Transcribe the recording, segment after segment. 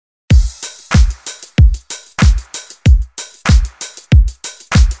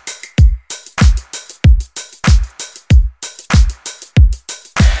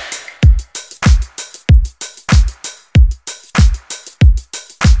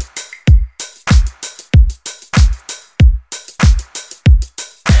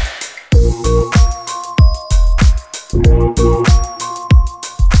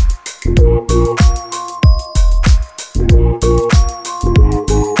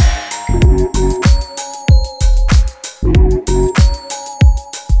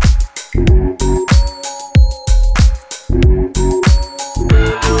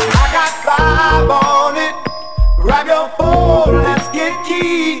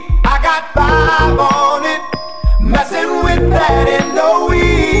key. I got 5 on it. Messing with that in the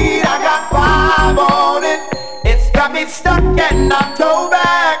weed. I got 5 on it. It's got me stuck and I'm towed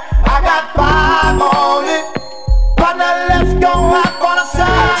back. I got 5 on it. Partner, let's go out on a side.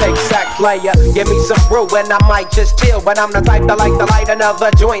 I take sack player, give me some brew and I might just chill. But I'm the type that like to light another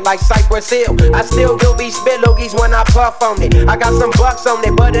joint like Cypress Hill. I still do be spit loogies when I puff on it. I got some bucks on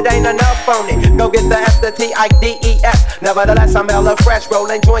it, but it ain't enough on it. Go get the F, the T-I-D-E-S. Nevertheless, I'm hella fresh,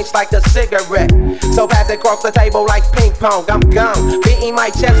 rolling joints like a cigarette. So pass it across the table like ping pong. I'm gone, beating my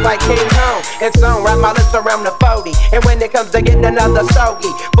chest like King Kong. It's on, wrap my lips around the 40. And when it comes to getting another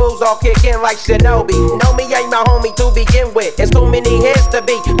stogie, fools all kick in like Shinobi. Know me ain't my homie to begin with. It's too many heads to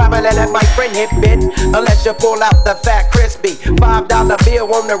be. Papa let my friend hit bit. Unless you pull out the fat crispy $5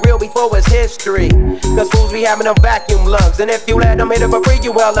 bill on the real before it's history. Cause fools be having them vacuum lungs. And if you let them hit it for free,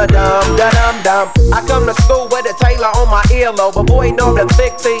 you hella dumb, dumb. I come to school with a Taylor on my earlobe. But boy, know the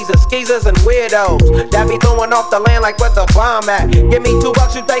thick teasers, skeezers and weirdos that be throwing off the land like where the bomb at. Give me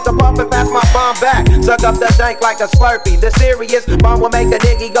 $2, you take a puff and pass my bomb back. Suck up the dank like a Slurpee. The serious bomb will make a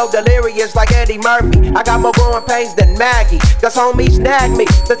nigga go delirious like Eddie Murphy. I got more growing pains than Maggie. Cause homies snag me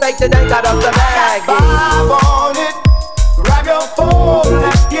to take the dank out of the bag. 5 on it. Grab your phone,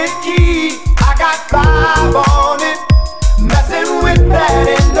 let's get key. I got 5 on it. Messing with that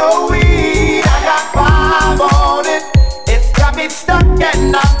in the weed. I got 5 on it. It's got me stuck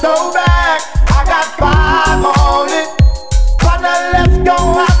and I'm towed back. I got 5 on it. Partner, let's go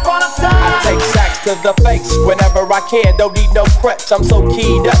out on a side. I take sacks to the face whenever I can. Don't need no crutch, I'm so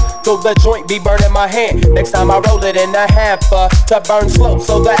keyed up. So the joint be burning my hand. Next time I roll it in a hamper to burn slow,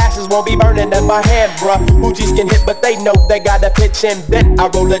 so the ashes won't be burning in my hand, bruh. Hoogies can hit, but they know they gotta pitch in. Then I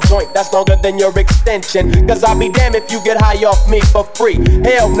roll a joint that's longer than your extension. Cause I'll be damned if you get high off me for free.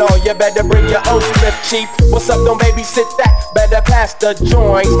 Hell no, you better bring your own slip cheap. What's up, don't babysit that? Better pass the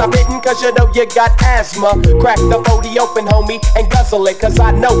joint. Stop hitting cause you know you got asthma. Crack the 40 open, homie, and guzzle it. Cause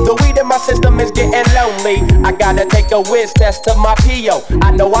I know the weed in my system is getting lonely. I gotta take a whiz test to my P.O.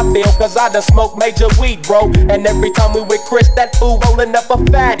 I know I feel cause I done smoked major weed, bro. And every time we with Chris, that fool rolling up a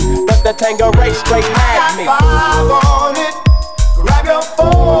fatty. But the Tangeray straight had me. I got 5 on it. Grab your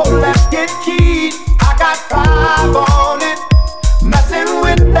phone, let's get keyed. I got 5 on it. Messing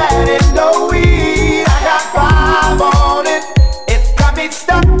with that in the weed. I got 5 on it. It's got me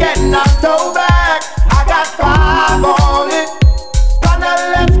stuck and I'm towed back. I got 5 on it. Partner,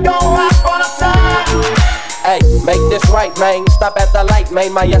 let's go out on a side. Hey, make this right, man. Stop at the light,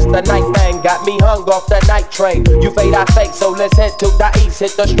 man. My yesternight, man, got me hung off the night train. You fade, I fake, so let's head to the east.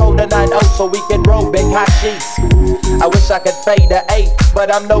 Hit the stroll to 9-0 so we can roll big hot sheets. I wish I could fade the 8, but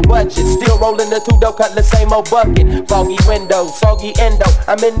I'm no budget. Still rolling the 2-door, cut the same old bucket. Foggy window, soggy endo.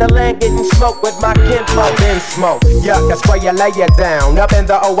 I'm in the land getting smoke with my kinfolk. Been smoke, yuck, I spray you, lay it down. Up in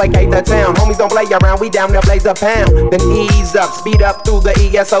the OAK, the town. Homies don't play around, we down there blaze a pound. Then ease up, speed up through the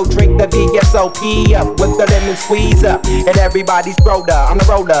ESO. Drink the VSOP up with the lemon squeeze up. And everybody's roller, I'm the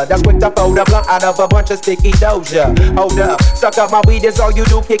roller that's quick to fold a blunt out of a bunch of sticky doja. Hold up, suck up my weed, is all you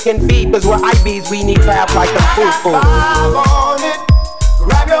do, kicking feet. Cause we're IBs, we need to have like a foo-foo. 5 on it.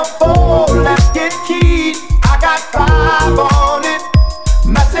 Grab your phone, let's get keyed. I got 5 on it.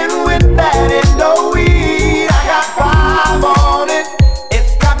 Messing with that in the weed. I got 5 on it.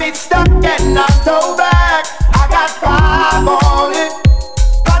 It's got me stuck and I'm towed back. I got 5 on it.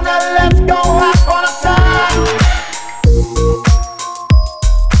 Partner, let's go out on a side.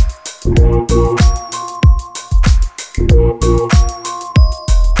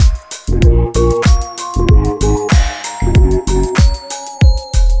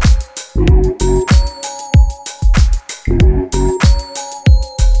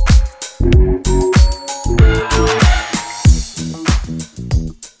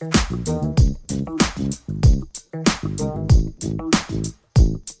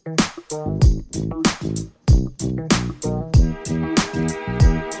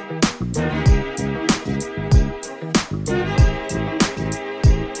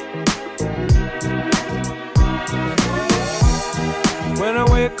 When I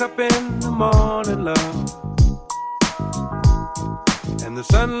wake up in the morning, love, and the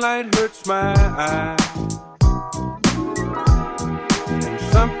sunlight hurts my eyes, and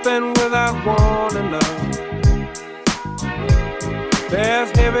something without warning, love,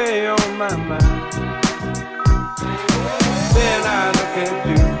 bears heavy on my mind. Then I look at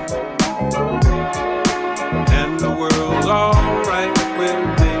you, and the world's alright with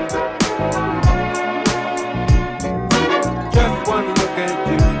me. Just one look at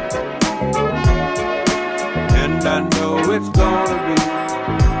you, and I know it's gonna be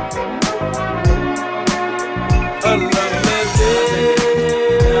a lovely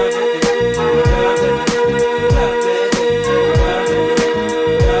day.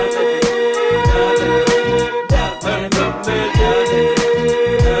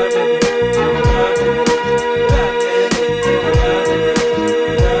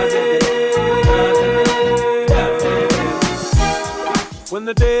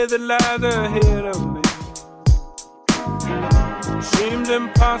 that lies ahead of me seems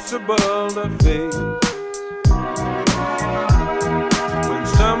impossible to face. When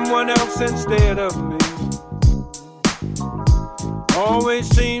someone else instead of me always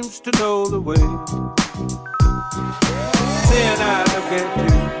seems to know the way, then I look at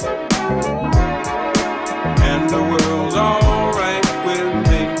you and the world's alright with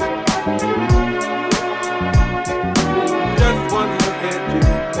me. Just one look at you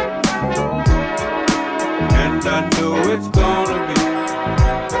and I know it's gonna be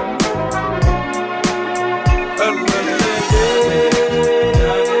a lovely day.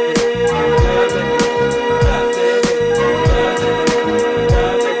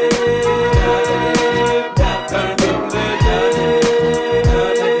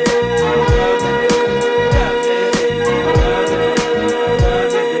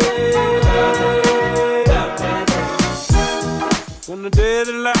 When the day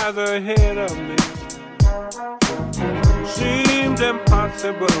that lies ahead of me seems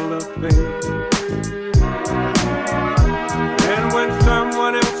impossible to face, and when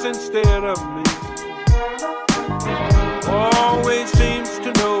someone else instead of me always seems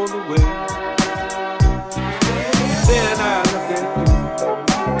to know the way, then I look at you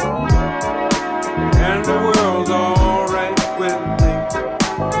and the world's alright with me.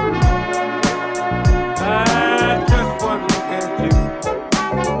 I just one look at you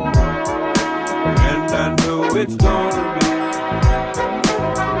and I know it's gonna be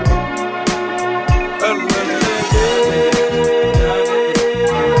a lovely day.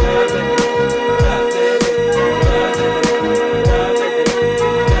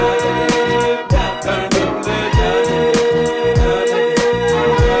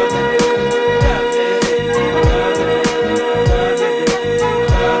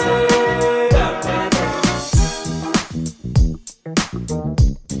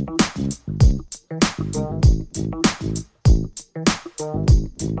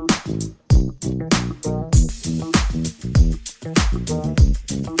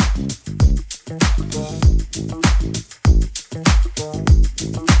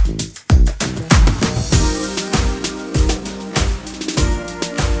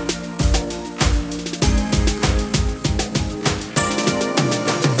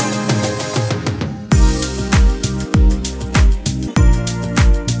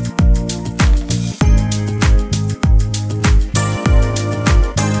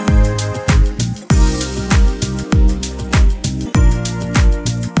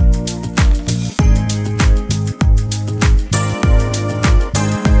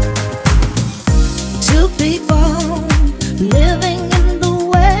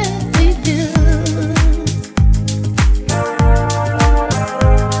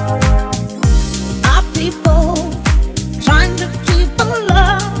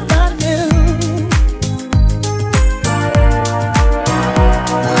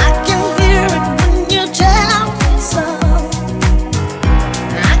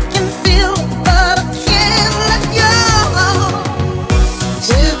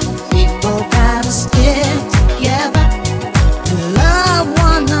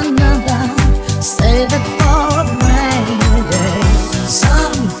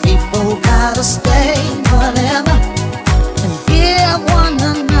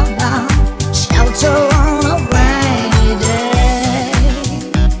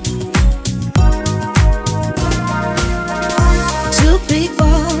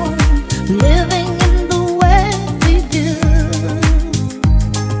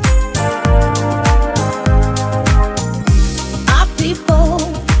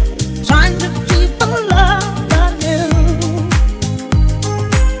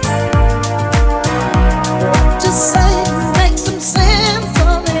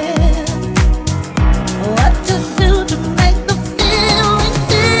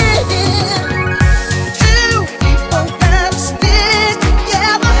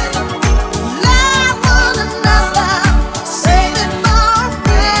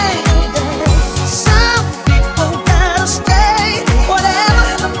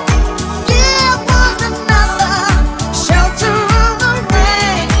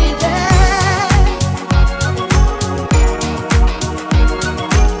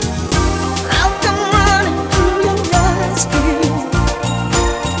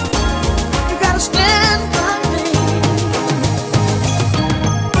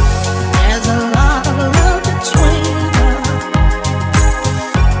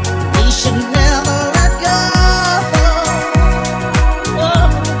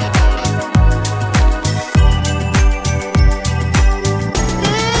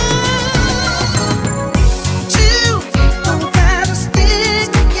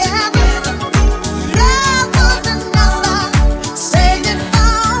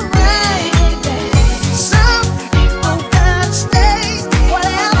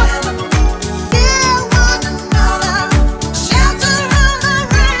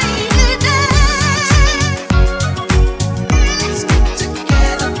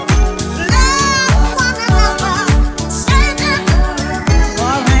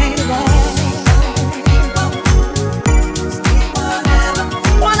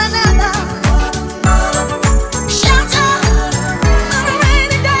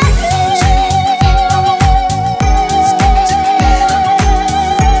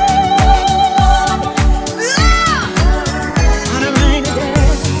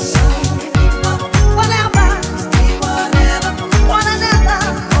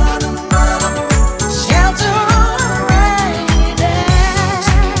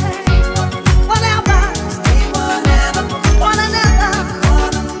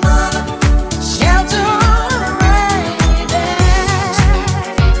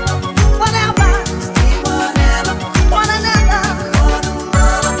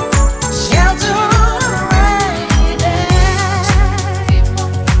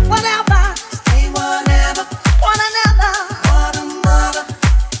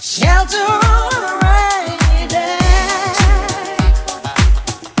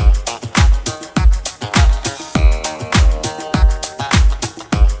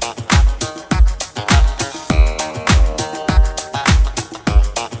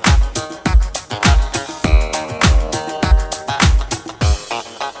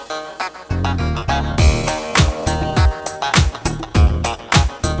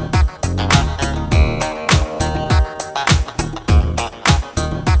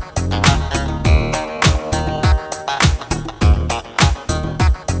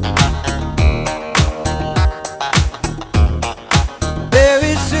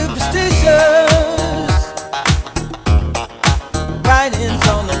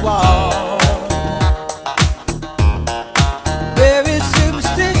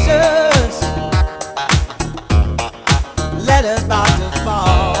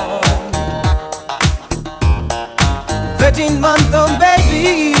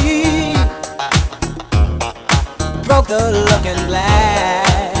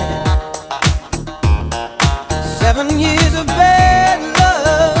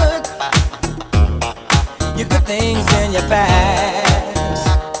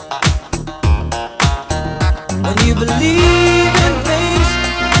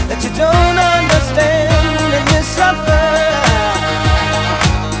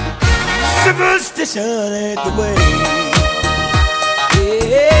 superstition ain't the way.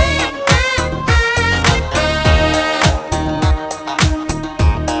 Yeah.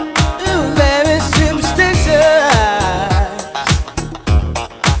 Very superstitious.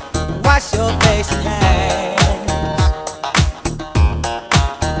 Wash your face and hands.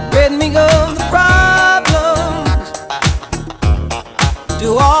 Rid me of the problems.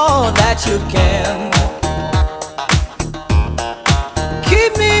 Do all that you can.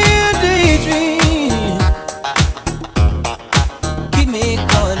 Keep me in daydream. Keep me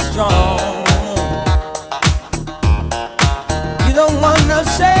going strong. You don't wanna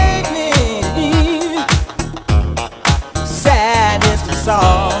save me. Sad is the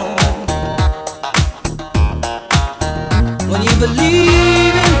song. When you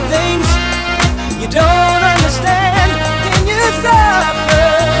believe in things you don't understand, then you suffer.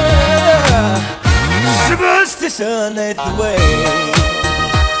 Superstition ain't the way.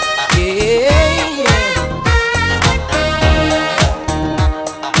 Yeah, yeah.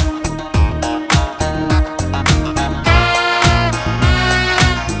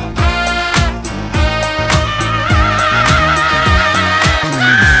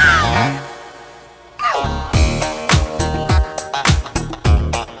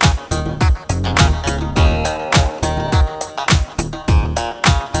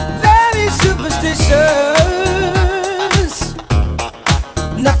 Very superstitious.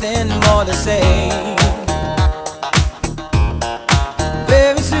 Nothing more to say.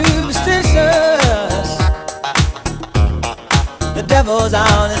 Very superstitious. The devil's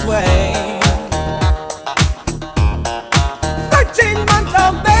on his way. 13 months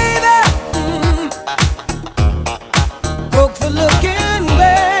old baby, broke for looking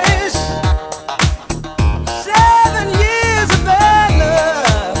glass. 7 years of bad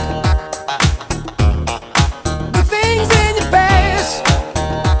luck. The things in your past.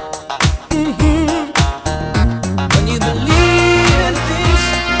 When you believe in things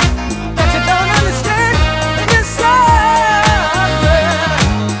that you don't understand, then you suffer.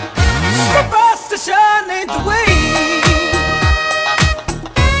 Superstition ain't the way.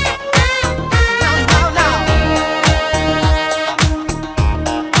 No, no, no.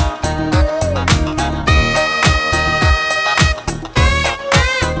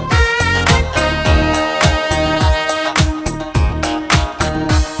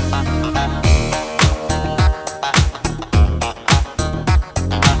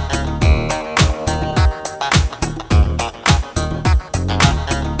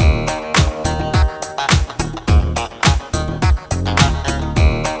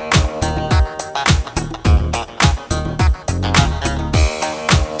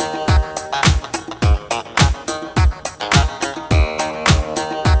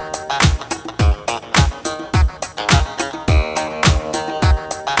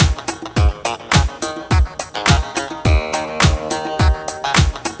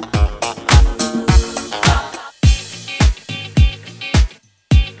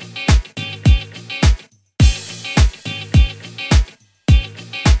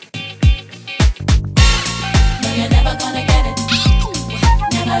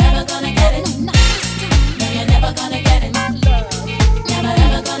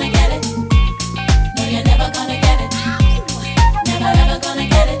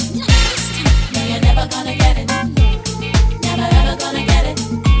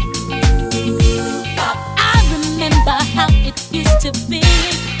 I remember how it used to be.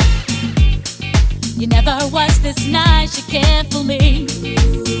 You never was this nice, you cared for me.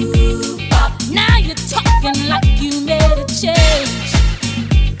 Now you're talking like you made a change.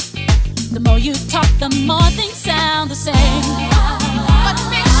 The more you talk, the more things sound the same. What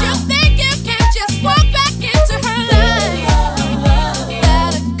makes you think you can't just walk back into her life?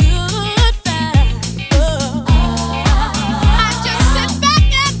 That a good find. I just sit back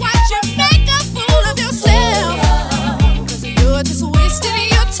and watch you make a fool of yourself. 'Cause you're just wasting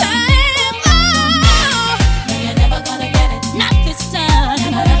your time. No, you're never gonna get it. Not this time.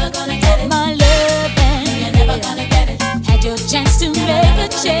 You're never gonna get it. My love, and you're never gonna get it. Had your chance to make a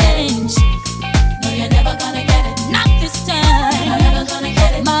change. No, you're never gonna get it. Not this time. You're never gonna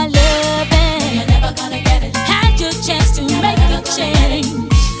get it. My love, and you're never gonna get it. Had your chance to make a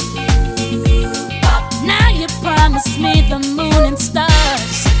change. Now you promised me the moon and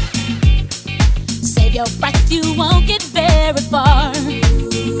stars. Save your breath, you won't get very far.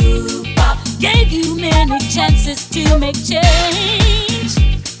 Gave you many chances to make change.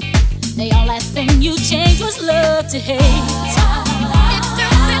 The only thing you changed was love to hate. It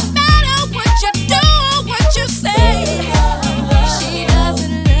doesn't matter what you do or what you say. She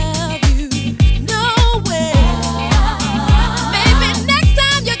doesn't love you, no way. Maybe next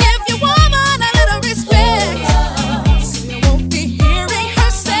time you give your woman a little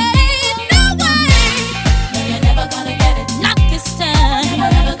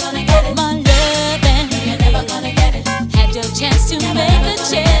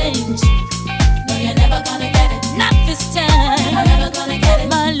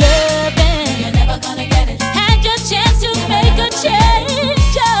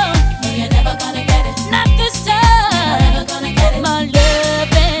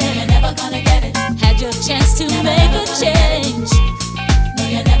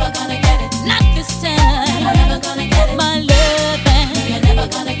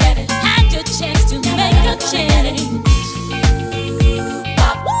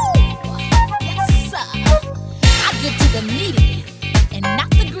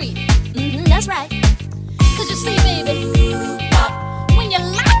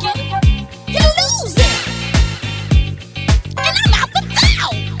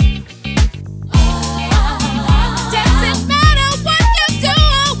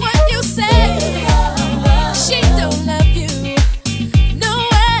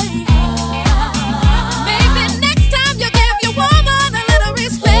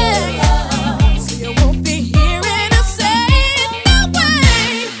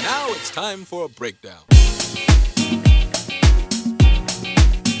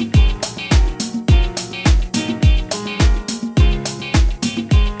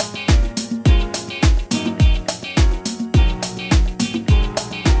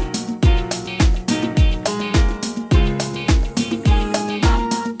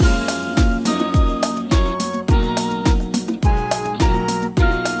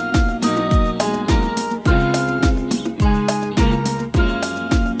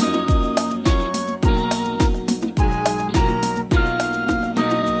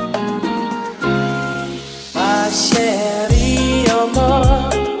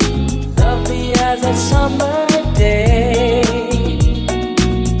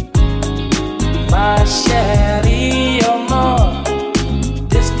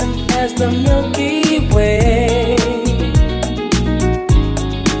as the Milky Way.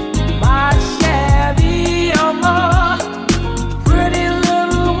 My Chevy, oh more, pretty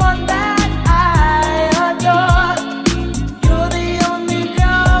little one that I adore. You're the only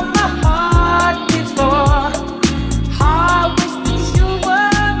girl my heart beats for. I wish that you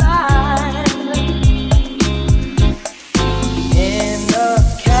were mine. In a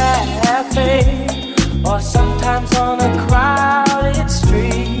cafe, or sometimes on a crowded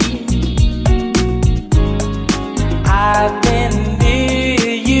street, I've been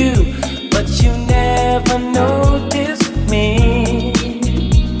near you, but you never noticed me.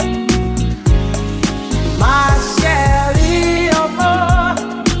 My Shelly, oh more,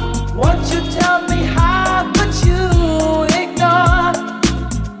 won't you tell me how could you ignore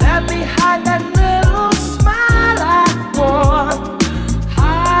that behind that little smile I wore?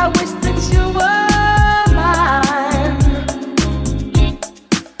 I wish that you were mine.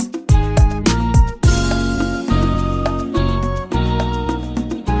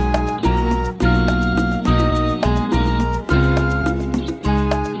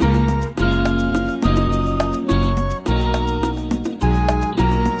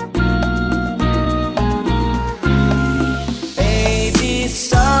 Maybe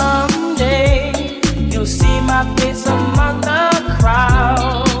someday you'll see my face among the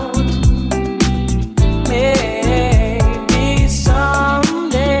crowd. Maybe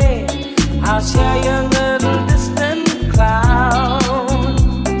someday I'll share your little distant cloud.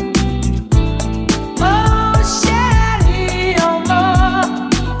 Oh, Shelly, oh more,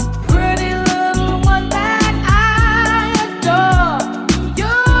 pretty little one that I adore.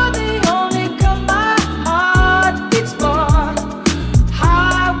 You're the only girl my heart beats for. I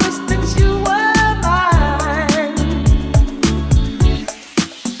wish that you were mine.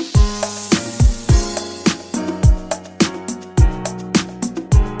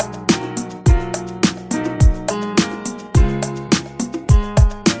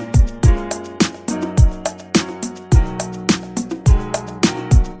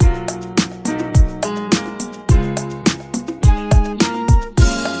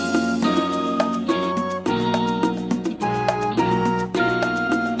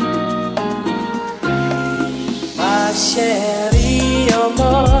 My Shelly, oh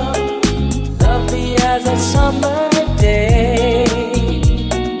more, lovely as a summer day.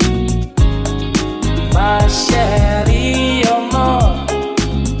 My Shelly, oh more,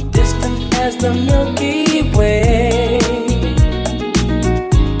 distant as the Milky Way.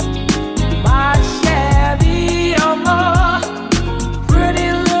 My Shelly, oh more, pretty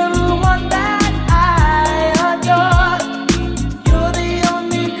little one that I adore. You're the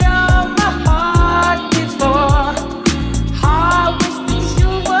only girl my heart beats for. I wish that you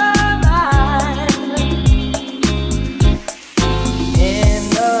were mine. In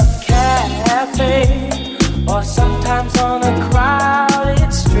a cafe, or sometimes on a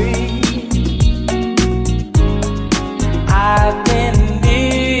crowded street, I've been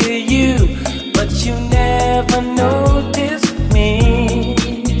near you, but you never noticed me.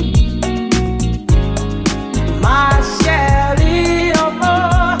 My Shelly, oh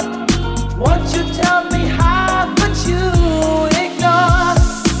more, won't you tell me how could you ignore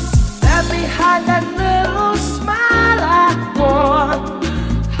that behind that little smile I wore?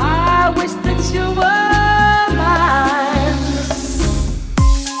 I wish that you were mine.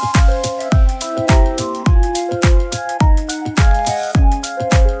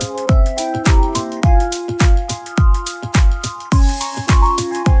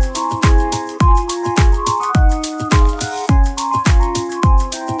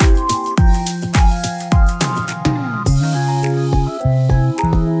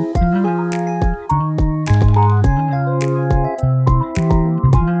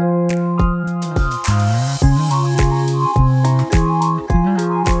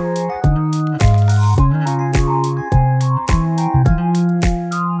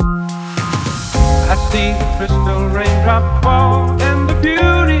 I see a crystal raindrop fall and the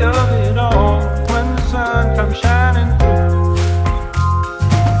beauty of it all when the sun comes shining through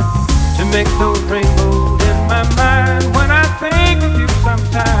to make those rainbows in my mind. When I think of you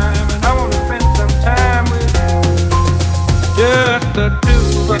sometime and I want to spend some time with you, just the two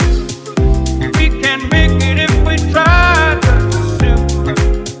of us. We can make it if we try.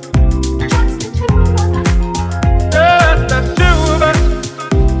 Just the two of us. Just the two of us.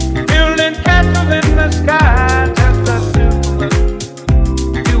 Building castles in the sky, just the two of us,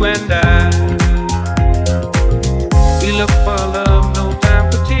 you and I. We look for love, no time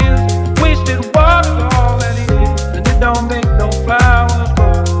for tears. Wasted water's all that is, and it don't make no flowers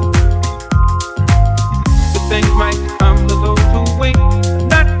grow. But things might come to those who wait,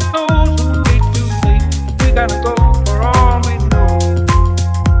 not those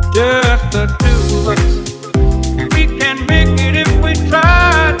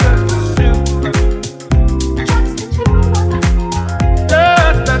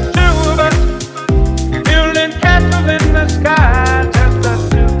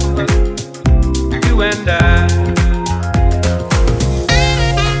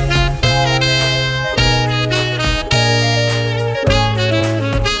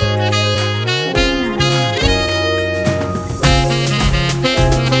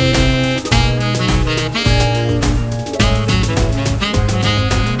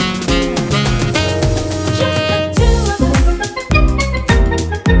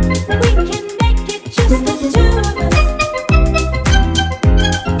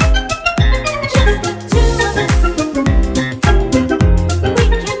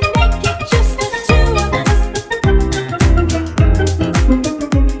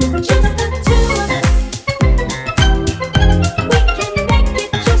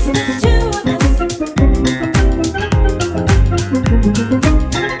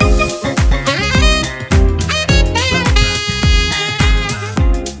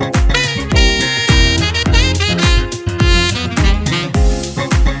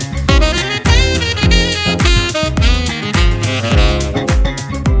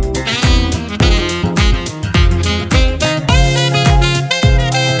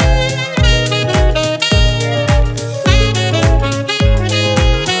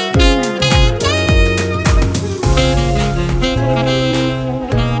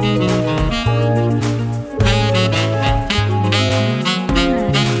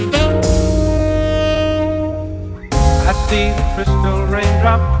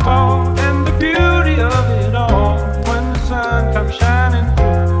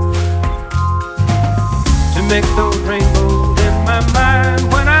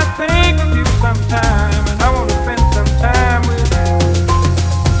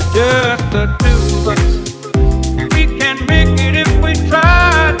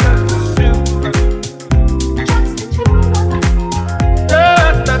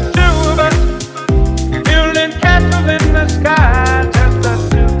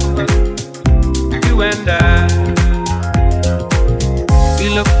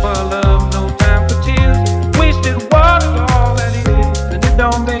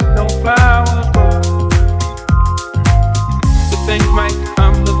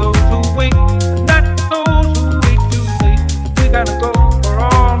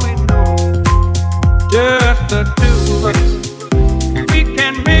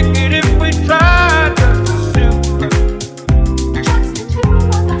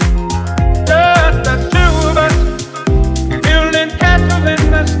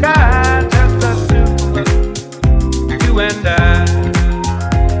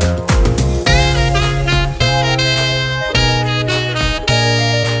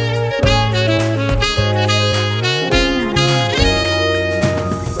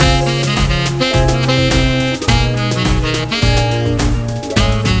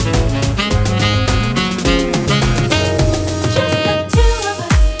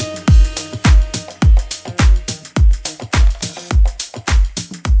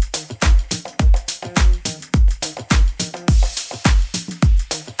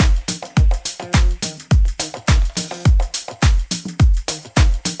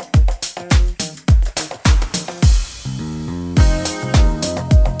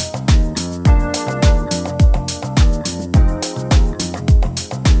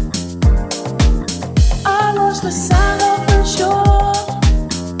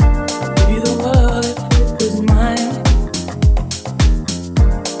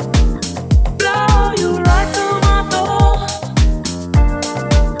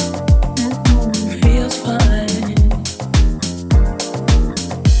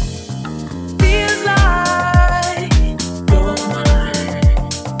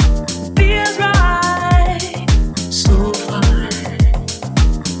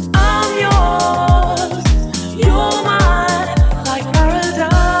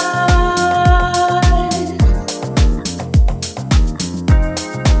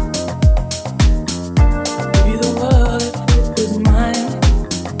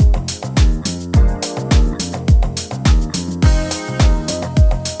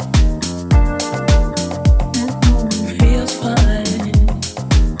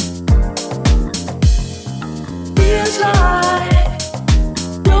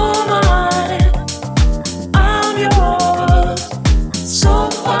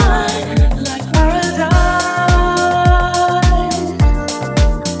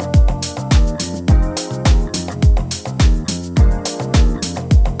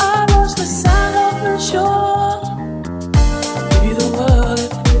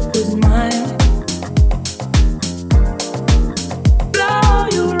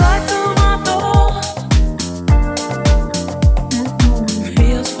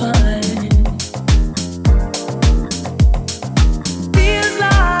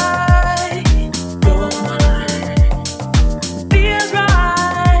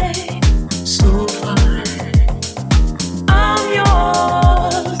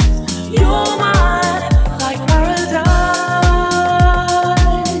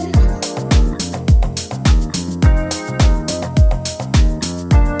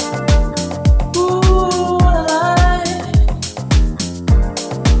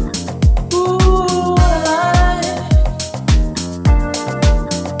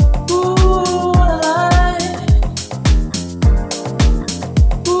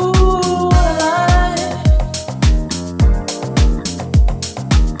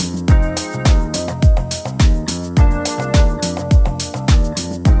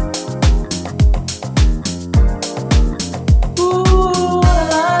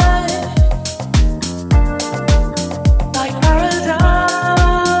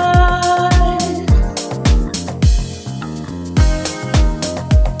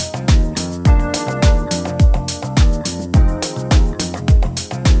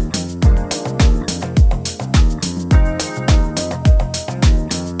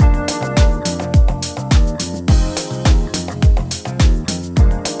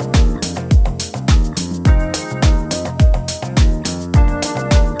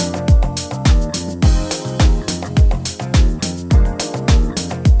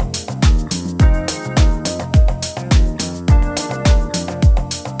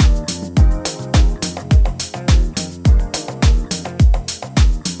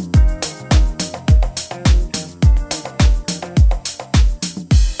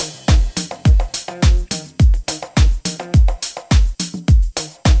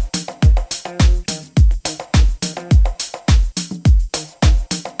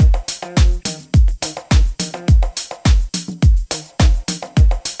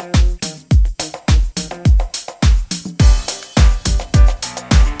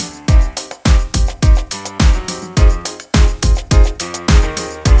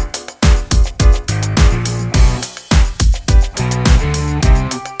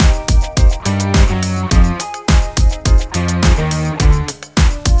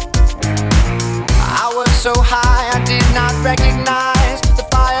so high I did not recognize the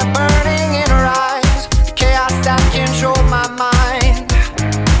fire burning in her eyes, the chaos that controlled my mind.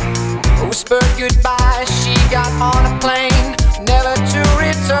 Whispered goodbye, she got on a plane, never to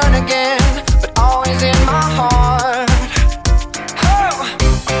return again, but always in my heart. Oh,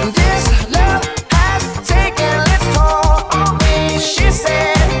 this love has taken its toll on me. She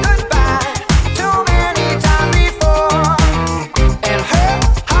said goodbye too many times before, and her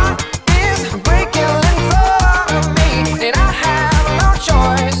heart is breaking in front of me, and I have no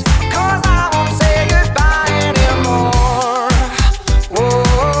choice, 'cause I won't say goodbye anymore. Whoa,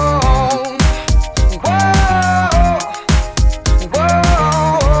 whoa, whoa.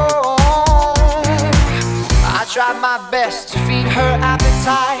 I tried my best to feed her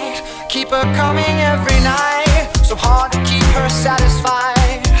appetite, keep her coming every night, so hard to keep her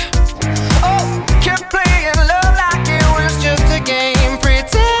satisfied. Oh, kept playing love like it was just a game,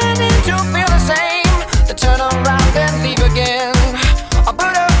 pretending to feel the same, then turn around and leave again. I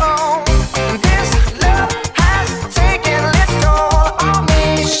put her home, and this love has taken its toll on me.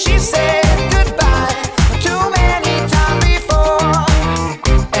 She said goodbye too many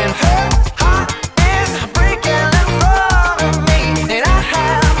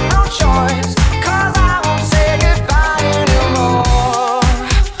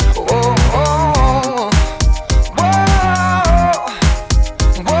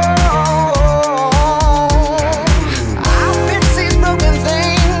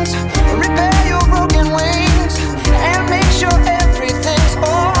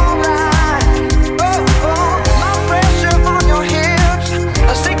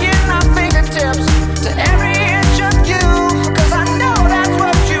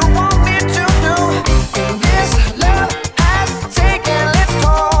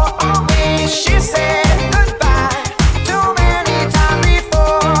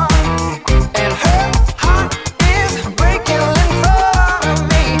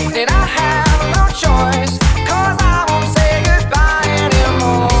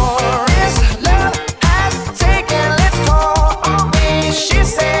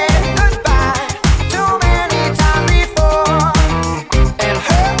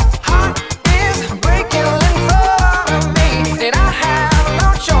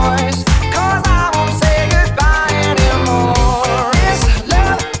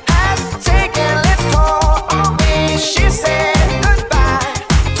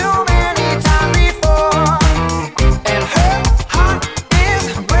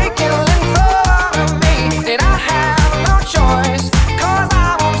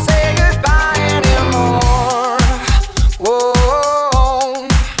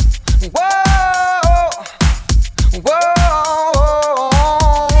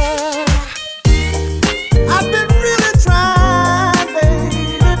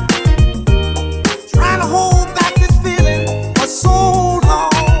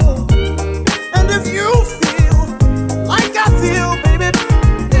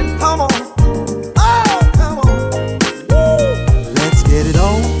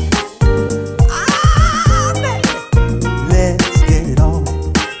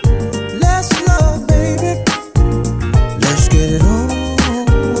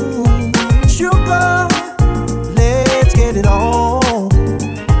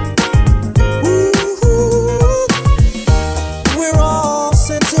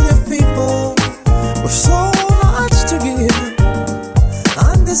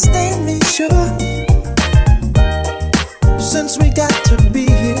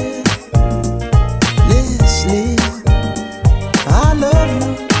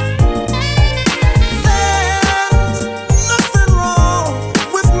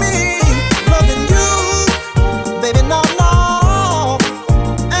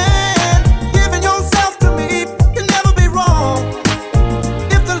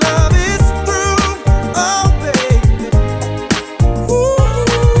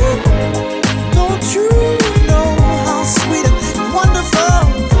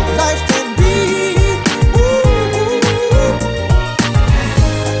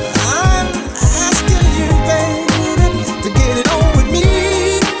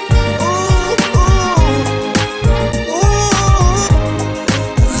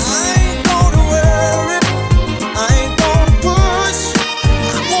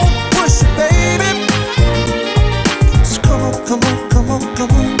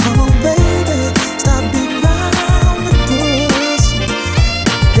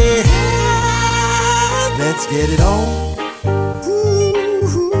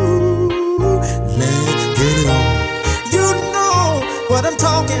I'm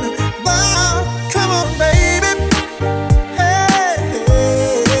talking about. Come on, baby.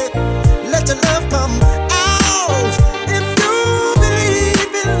 Hey, let your love come out. If you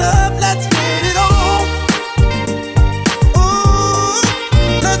believe in love, let's get it on. Ooh,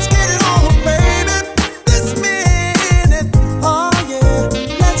 let's get it on, baby. This minute, oh yeah,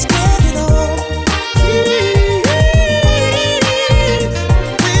 let's get it on.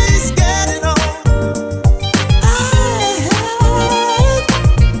 Please get it on.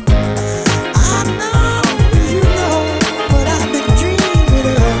 I know you know what I've been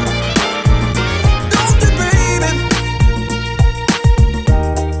dreaming of. Don't you, baby?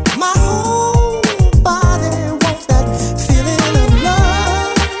 My whole body wants that feeling of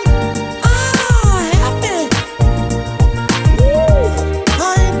love. Happy. Woo.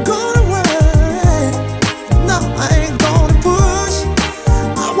 I ain't gonna worry. No, I ain't gonna push.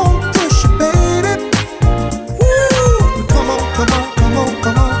 I won't push you, baby. Woo. Come on, come on, come on,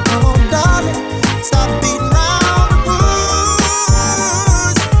 come on, come on, darling. Stop beating around the bush.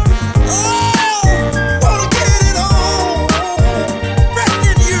 Oh, wanna get it on.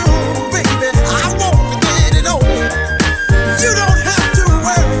 Wrecking you, baby. I wanna get it on. You don't have to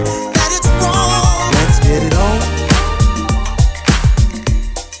worry that it's wrong. Let's get it on.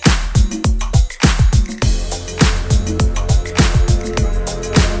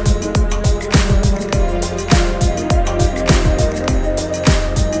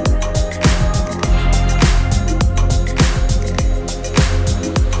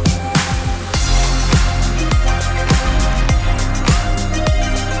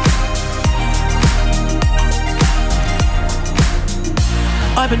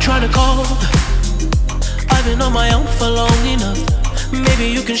 I've been trying to call. I've been on my own for long enough. Maybe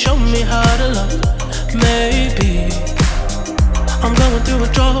you can show me how to love. Maybe I'm going through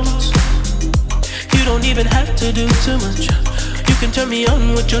withdrawals. You don't even have to do too much. You can turn me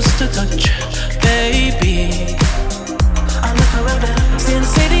on with just a touch, baby. I look around and since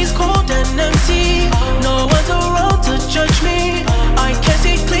city's cold and empty, no one's around to judge me. I can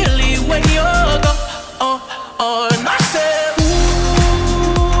see clearly when you're gone. And I said, ooh,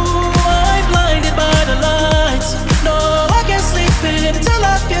 I'm blinded by the lights. No, I can't sleep until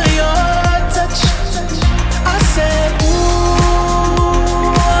I feel your touch. I said,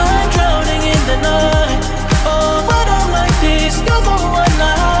 ooh, I'm drowning in the night. Oh, when I'm like this, you're the one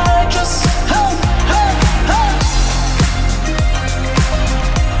I trust. Hey, hey, hey.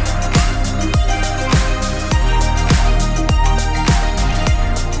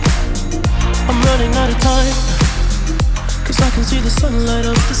 I'm running out of time, 'cause I can see the sunlight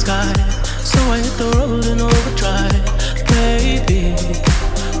up the sky. So I hit the road in overdrive, baby.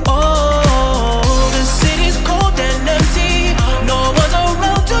 Oh, the city's cold and empty. No one's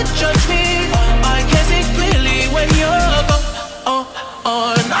around to judge me. I can see clearly when you're gone.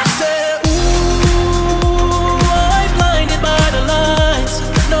 And I said, ooh, I'm blinded by the lights.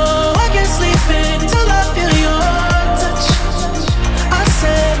 No, I can't sleep until I feel your touch. I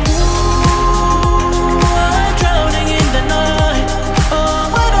said, ooh, I'm drowning in the night. Oh,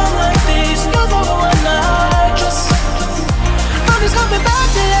 when I'm like this, you're the one I trust. I'm just coming back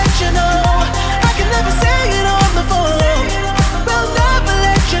to let you know.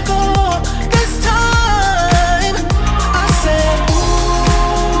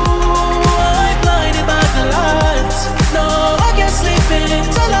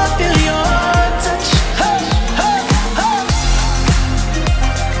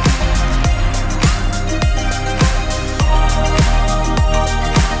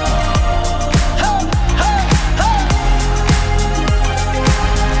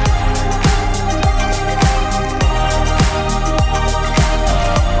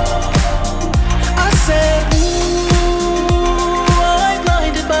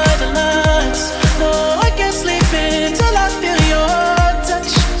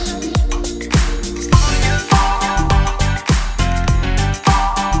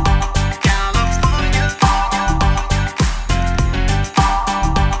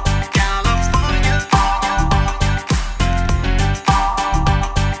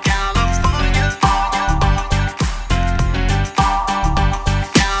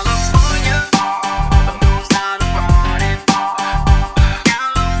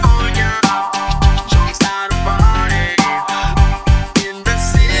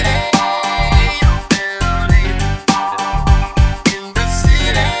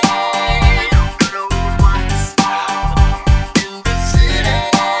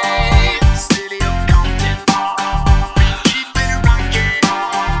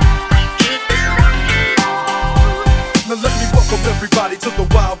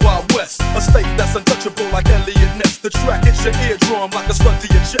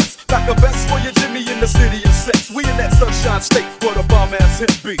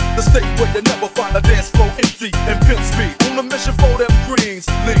 state where you never find a dance floor empty and pimp speed. On a mission for them greens,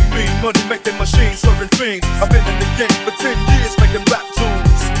 lean, mean, money making machines, serving fiends. I've been in the game for 10 years making rap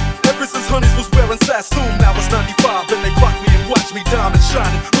tunes. Ever since Honeys was wearing Sassoon, now it's 95 and they clock me and watch me diamond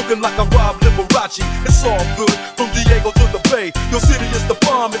shining, looking like a Rob Liberace. It's all good from Diego to the Bay. Your city is the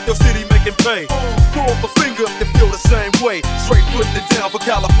bomb if your city making pay. Throw up a finger if you feel the same way. Straight putting it down for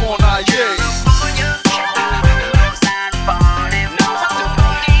California, yeah.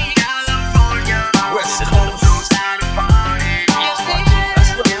 West Coast.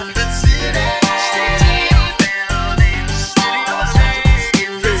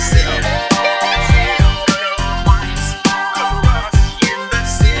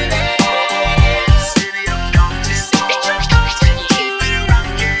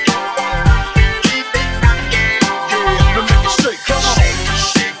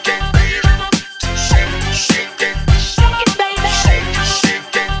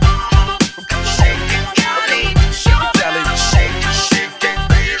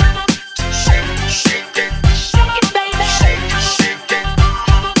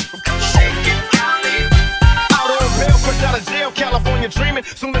 Dreaming.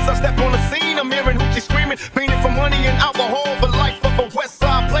 Soon as I step on the scene, I'm hearing hoochie screaming, fiending for money and alcohol. The life of a West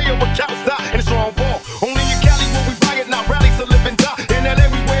Side player with cows die and a strong ball. Only in Cali where we riot, not rally to live and die. In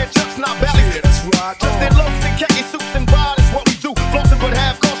LA we wear chucks, not valleys. Yeah, that's right. Just in lows and khaki suits and ride is what we do. Flossing but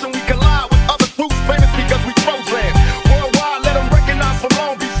have caution, we collide with other groups. Famous because we throw lands. Worldwide, let them recognize from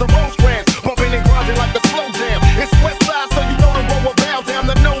Long Beach to Rosecrans. Bumping and grinding like a slow jam. It's West Side, so you know the road will bow down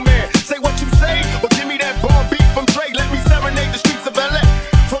to no man. Say what you say, or give me that bomb beat from Dre. Let me serenade the streets of LA.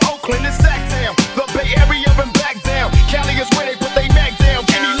 From Oakland to Sacktown, the Bay Area and back down. Cali is where they put they Mac down.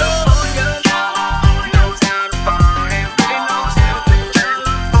 Give me love.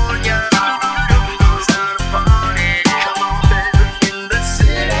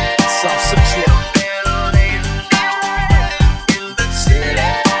 South Central.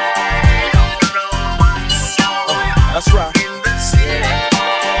 That's right.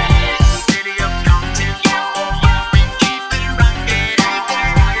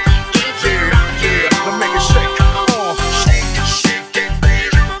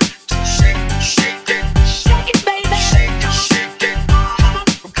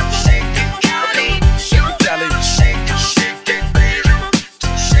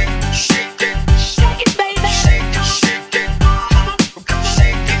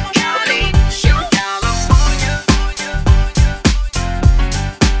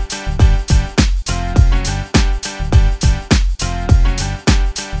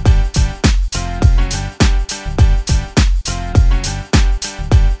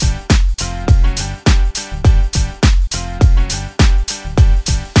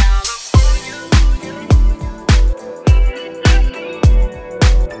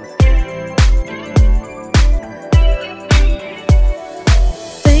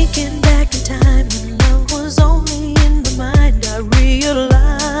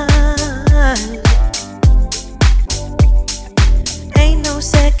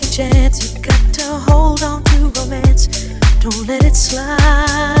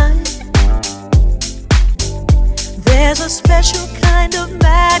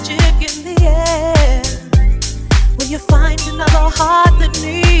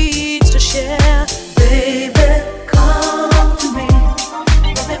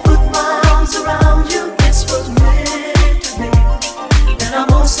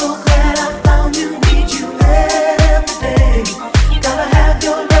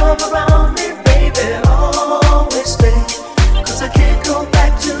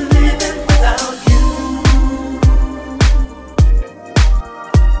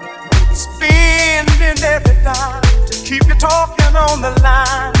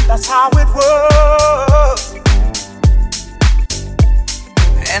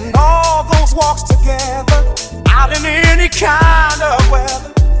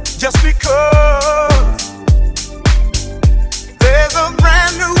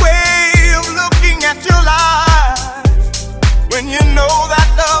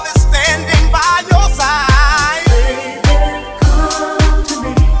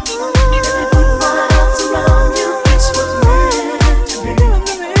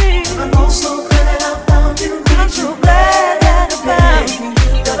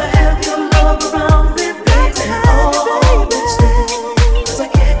 Cause I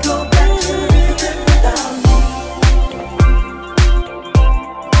can't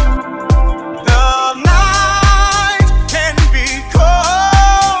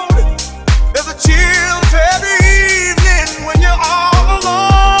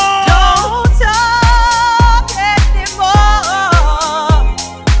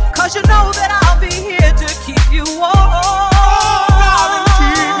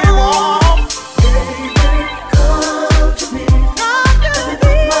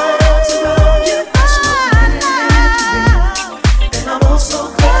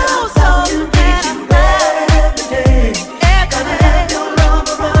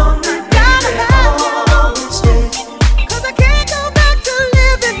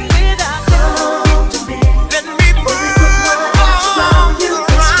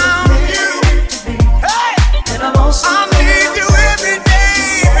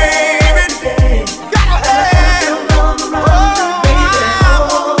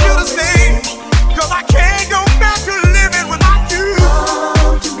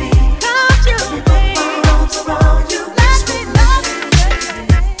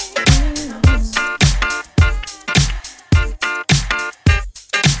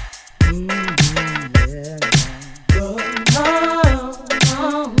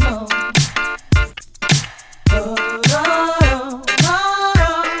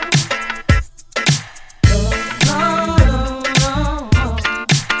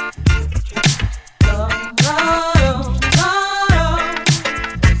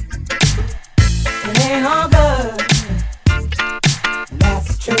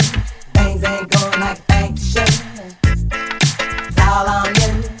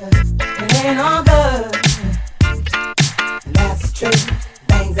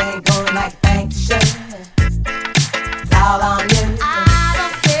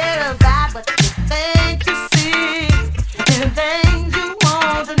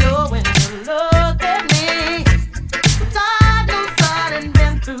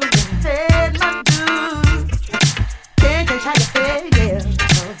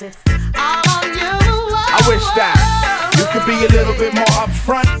up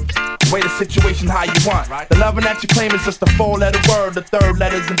front, way the situation how you want. The loving that you claim is just a 4-letter word. The third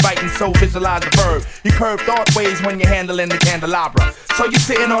letter's inviting, so visualize the verb. You curve thought ways when you're handling the candelabra. So you're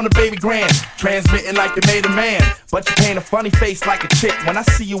sitting on the baby grand, transmitting like you made a man. But you paint a funny face like a chick. When I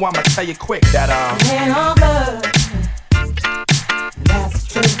see you, I'ma tell you quick that it ain't all good. That's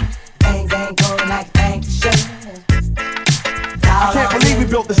true. Things ain't going like they should. I can't believe we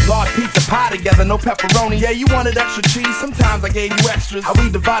built this large pizza pie together, no pepperoni. Yeah, you wanted extra cheese, sometimes I gave you extras. How we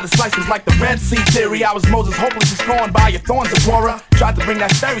divided slices like the Red Sea theory. I was Moses, hopelessly scorned by your thorns, Zipporah. Tried to bring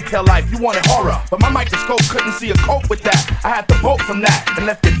that fairy tale life, you wanted horror, but my microscope couldn't see a cope with that. I had to bolt from that and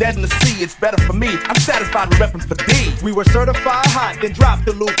left it dead in the sea. It's better for me, I'm satisfied with repping for D. We were certified hot, then dropped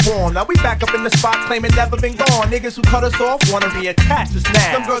the lukewarm. Now we back up in the spot, claiming never been gone. Niggas who cut us off wanna reattach us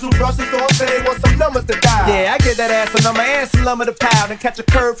now. Some girls who brush us off say they want some numbers to dial. Yeah, I get that ass a number and some lumber to pound and catch a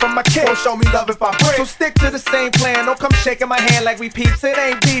curve from my kid. Won't show me love if I break. So stick to the same plan. Don't come shaking my hand like we peeps. It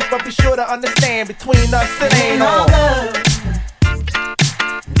ain't beef, but be sure to understand between us it ain't all good.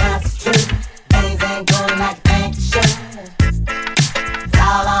 That's true. Things ain't going like they should. It's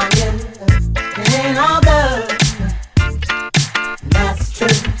all on you. It ain't all good. That's true.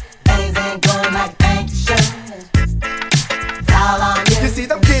 Things ain't going like they should. It's all on you. You see,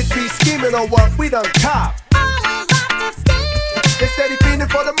 them kids be scheming on what we done cop. They steady feeling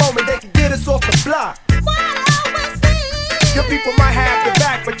for the moment they can get us off the block. Your people might have your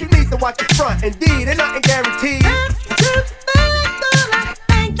back, but you need to watch the front. Indeed, ain't nothing guaranteed.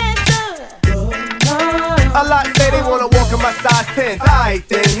 A lot say they wanna walk in my size 10s. Alright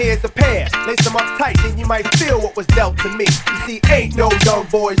then, here's a pair. Lace them up tight, then you might feel what was dealt to me. You see, ain't no young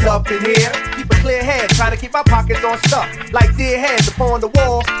boys up in here. Keep a clear head, try to keep my pockets on stuff. Like dear heads upon the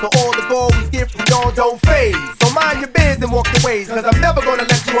wall, so all the gold we get from y'all don't fade. So mind your biz and walk your ways, cause I'm never gonna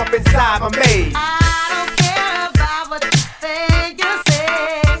let you up inside my maze. I don't care about what you think you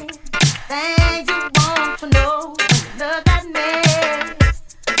say. Things you want to know when you look at me.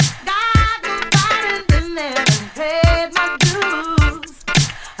 Got nobody in there and paid my dues.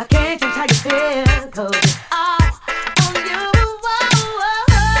 I can't change how you feel, cause it's all on you.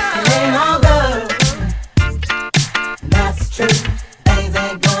 It ain't all good. That's true. Things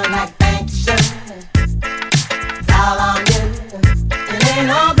ain't going like they should. It's all on you. It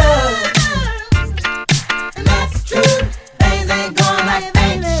ain't all good. That's true. Things ain't going like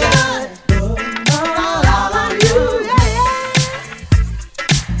they should. It's all on you.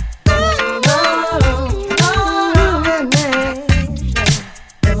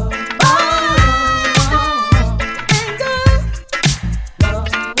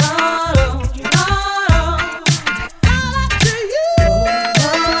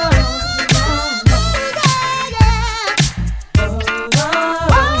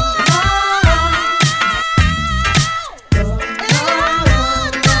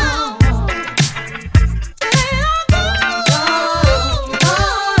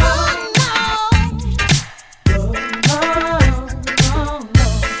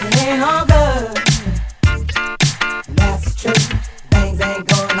 It ain't all good. That's true. Things ain't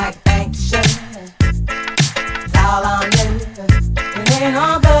going like they should. It's all on you. It ain't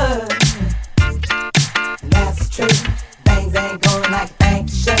all good. That's true. Things ain't going like they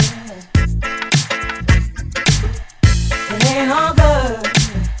should. It ain't all good.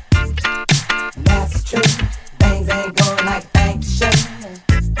 That's true. Things ain't going like they should.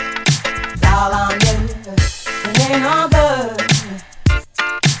 It's all on you. It ain't all good.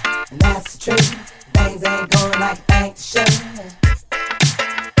 That's true. Things ain't going like they should.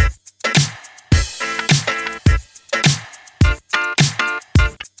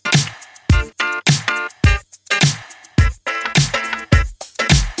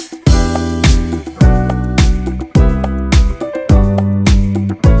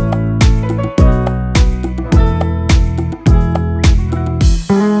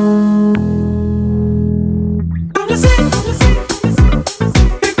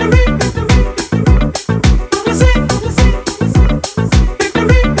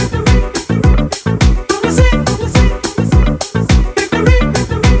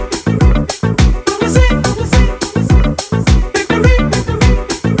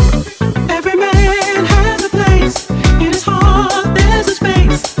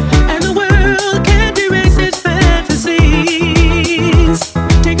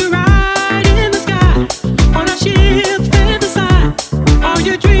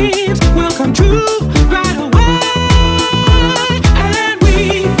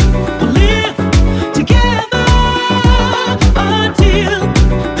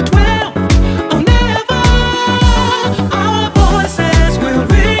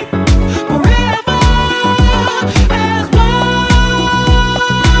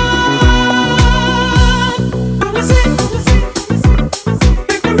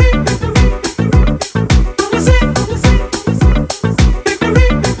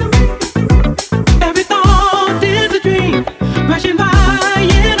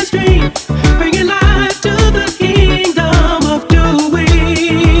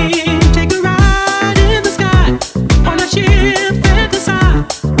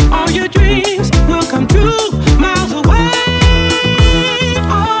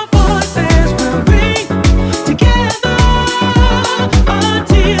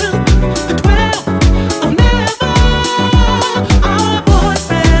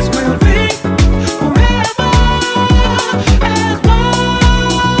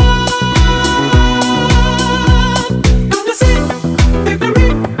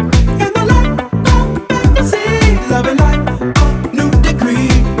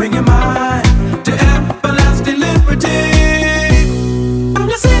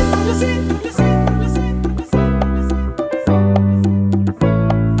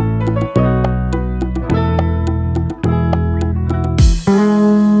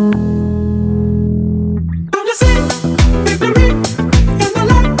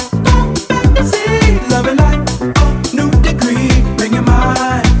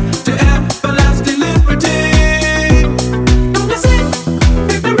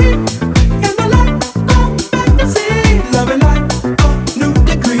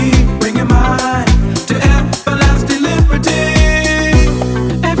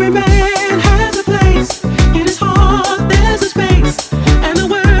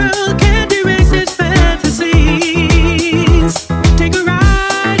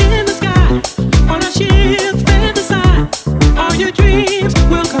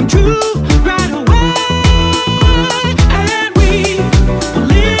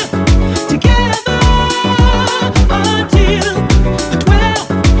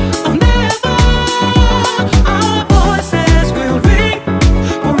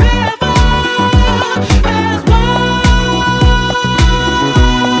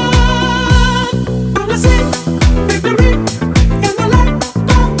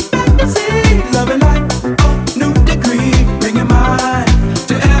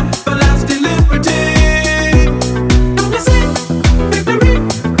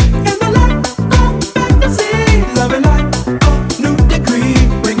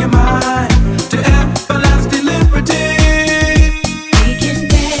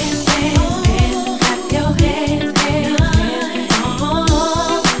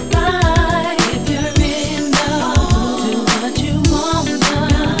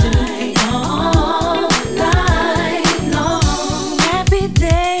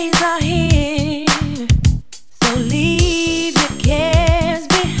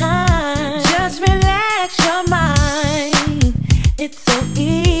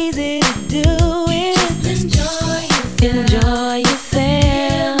 easy to do it. Just enjoy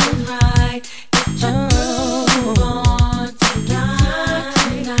yourself. Right. Get your groove on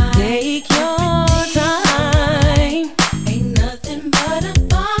tonight. Take your time. Ain't nothing but a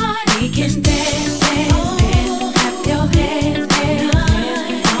party. We can dance, dance, dance. Clap your hands, dance,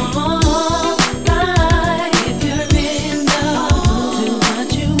 dance. All night. If you're in the mood, do what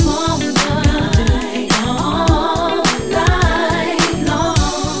you want tonight. All night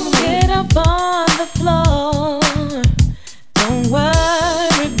long. Get up on the floor. Don't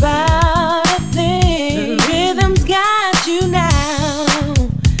worry about a thing. The rhythm's got you now.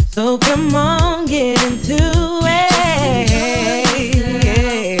 So come on, get into it.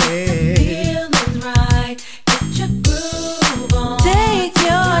 Feeling's right. Get your groove on. Take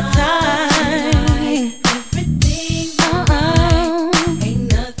your time. Everything's alright. Ain't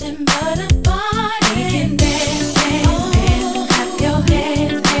nothing but a party. We can dance, dance, dance. Clap your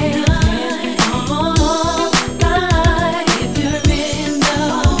hands, dance, dance. All night. If you're in the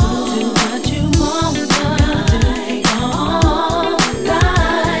mood, do what you want tonight. All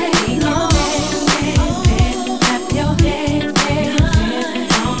night long. Dance, dance, dance. Clap your hands, dance,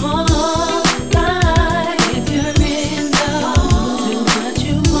 dance. All night. If you're in the mood, do what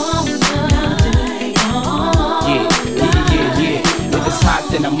you want tonight. All Yeah. If it's hot,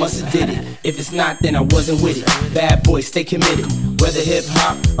 then I must've did it. If it's not, then I wasn't with it. Bad boy, stay committed. Whether hip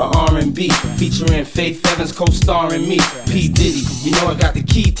hop or R&B, featuring Faith Evans co-starring me. P Diddy, you know I got the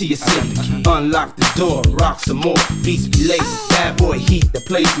key to your city. Unlock the door, rock some more. Beats be lazy. Bad boy, heat the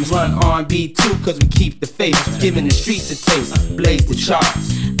place. We run R&B too, cause we keep the faith. Giving the streets a taste. Blaze the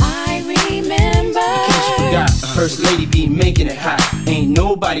charts. I remember. In case you forgot, First Lady be making it hot. Ain't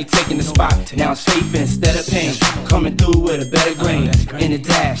nobody taking the spot. Now it's faith instead of pain. Coming through with a better grain. In the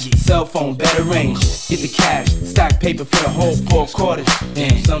dash, cell phone, better range. Get the cash, stack paper for the whole 4 quarters.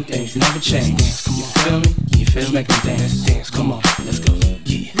 And some things never change. Come on, feel me? You feel me? Make them dance. Come on, let's go.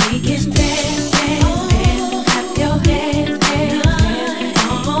 Yeah. We can dance, dance, dance. Clap your hands, dance,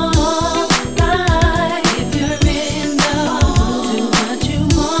 dance. All night. If you're in the mood, do what you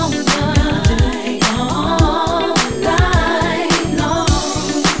want tonight. All night long.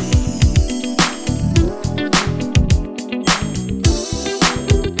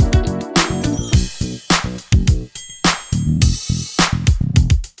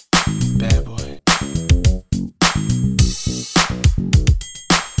 Bad boy.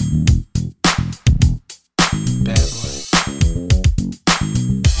 Bad boy.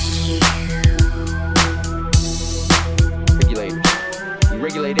 Regulators. We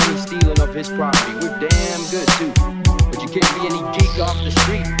regulate any stealing of his property. We're damn good too. But you can't be any geek off the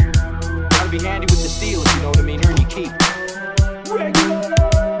street. Gotta be handy with the steel, if you know what I mean. Earn your keep.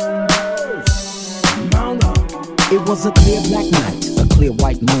 It was a clear black night, a clear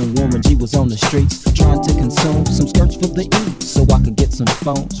white moon. Warren G was on the streets, trying to consume some skirts for the E, so I could get some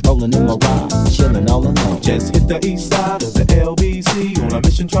phones. Rolling in my ride, chilling all alone. Just hit the east side of the LBC on a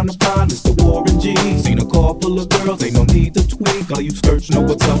mission trying to find Mr. Warren G. Seen a car full of girls, ain't no need to tweak. All you skirts know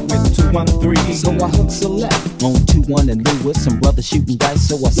what's up with 213. So I hooked select on 21 and Lewis, some brothers shooting dice.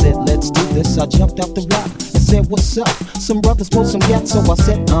 So I said, let's do this. I jumped out the rock and said, what's up? Some brothers pulled some gas, so I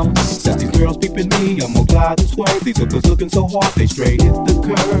said, I'm stuck. Since these girls peeping me, I'm gonna glide and swerve. These hookers looking so hard, they straight hit the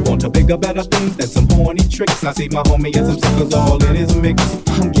curve. Want to bigger, better things than some horny tricks. I see my homie and some suckers all in his mix.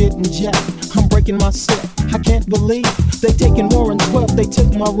 I'm getting jacked, I'm breaking myself. I can't believe they taking Warren's wealth. They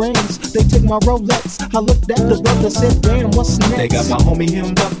took my rings, they took my Rolex. I looked at the brother, said, damn, what's next? They got my homie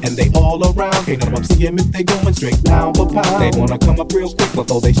hemmed up and they all around. Can't none of them see him if they going straight pound for pound. They wanna come up real quick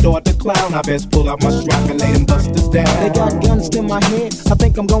before they start to clown. I best pull out my strap and lay them busters down. They got guns to my head, I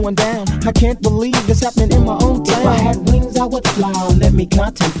think I'm going down. I can't believe it's happening in my own town. If I had wings, I would fly. Let me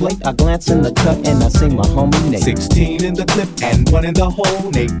contemplate. I glance in the cut and I see my homie Nate. 16 in the clip and 1 in the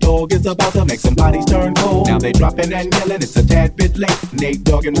hole. Nate Dogg is about to make some bodies turn cold. Now they dropping and yelling, it's a tad bit late. Nate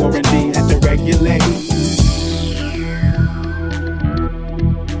Dogg and Warren G had to regulate.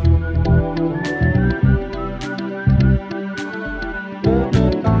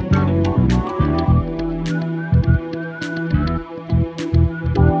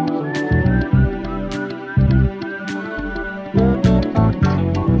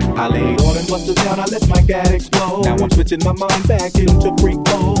 I laid all them busters down, I let my gat explode. Now I'm switching my mind back into freak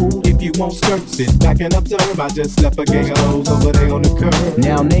mode. If you won't skirt, sit back and observe. I just left a gang of hoes over there on the curb.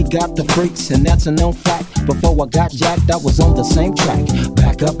 Now they got the freaks, and that's a known fact. Before I got jacked, I was on the same track.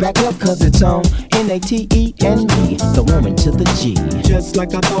 Back back up, cause it's on N-A-T-E and me, the woman to the G. Just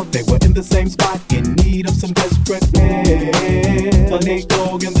like I thought, they were in the same spot, in need of some desperate help. The Nate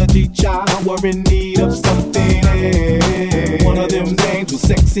Dogg and the G-Child were in need of something else. One of them names was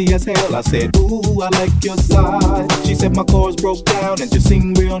sexy as hell. I said, ooh, I like your size. She said my chords broke down and you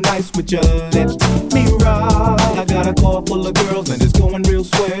sing real nice. Would you let me ride? I got a car full of girls and it's going real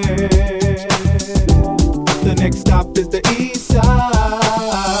swell. The next stop is the East Side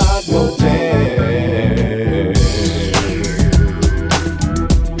Motel.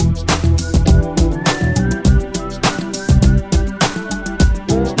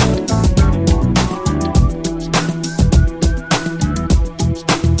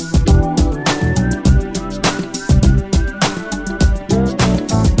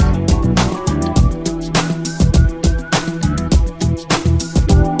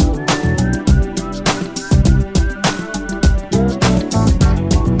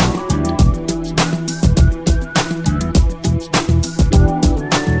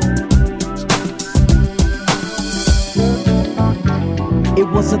 It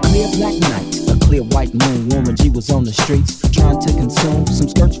was a clear black night, a clear white moon. Warren G was on the streets, trying to consume some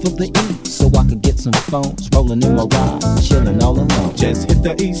skirts for the E, so I could get some phones, rolling in my ride, chilling all alone. Just hit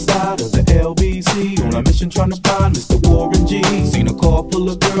the east side of the LBC, on a mission trying to find Mr. Warren G. Seen a car full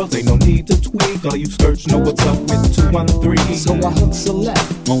of girls, ain't no need to tweak. All you skirts know what's up with 213. So I hooked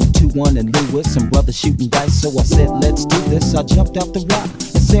select on 21 and Lewis, some brothers shooting dice. So I said, let's do this. I jumped out the rock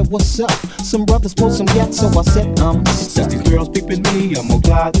and said, what's up? Some brothers pulled some gas, so I said, I'm stuck. These girls peeping me, I'm gonna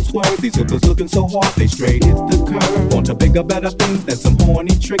glide and swerve. These hookers looking so hard, they straight hit the curve. Want to bigger, better things than some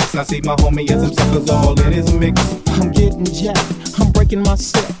horny tricks. I see my homie and some suckers all in his mix. I'm getting jacked, I'm breaking my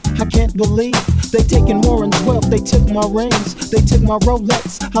step. I can't believe they taking Warren's wealth. They took my rings, they took my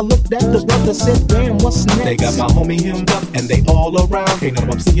Rolex. I looked at the brother, said, damn, what's next? They got my homie hemmed up and they all around. Can't none of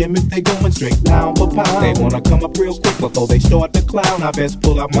them see him if they going straight pound for pound. They wanna come up real quick before they start to clown. I best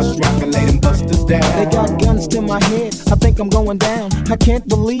pull out my strap and lay them busters down. They got guns to my head, I think I'm going down. I can't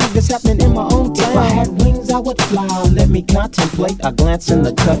believe it's happening in my own town. If I had wings, I would fly. Let me contemplate. I glance in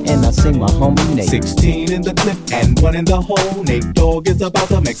the cut and I see my homie Nate. 16 in the clip and 1 in the hole. Nate Dogg is about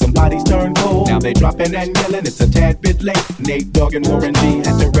to make some bodies turn cold. Now they dropping and yelling, it's a tad bit late. Nate Dogg and Warren G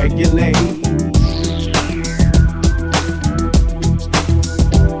had to regulate.